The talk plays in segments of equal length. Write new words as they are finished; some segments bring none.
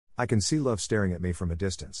I can see love staring at me from a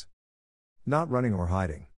distance. Not running or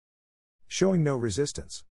hiding. Showing no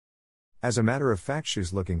resistance. As a matter of fact,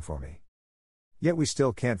 she's looking for me. Yet we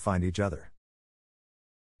still can't find each other.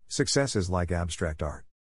 Success is like abstract art.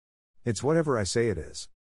 It's whatever I say it is.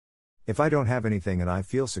 If I don't have anything and I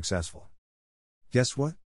feel successful, guess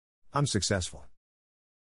what? I'm successful.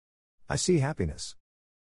 I see happiness.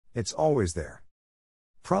 It's always there.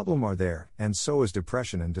 Problems are there, and so is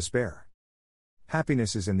depression and despair.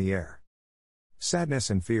 Happiness is in the air. Sadness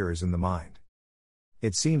and fear is in the mind.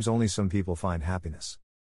 It seems only some people find happiness.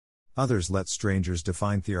 Others let strangers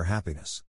define their happiness.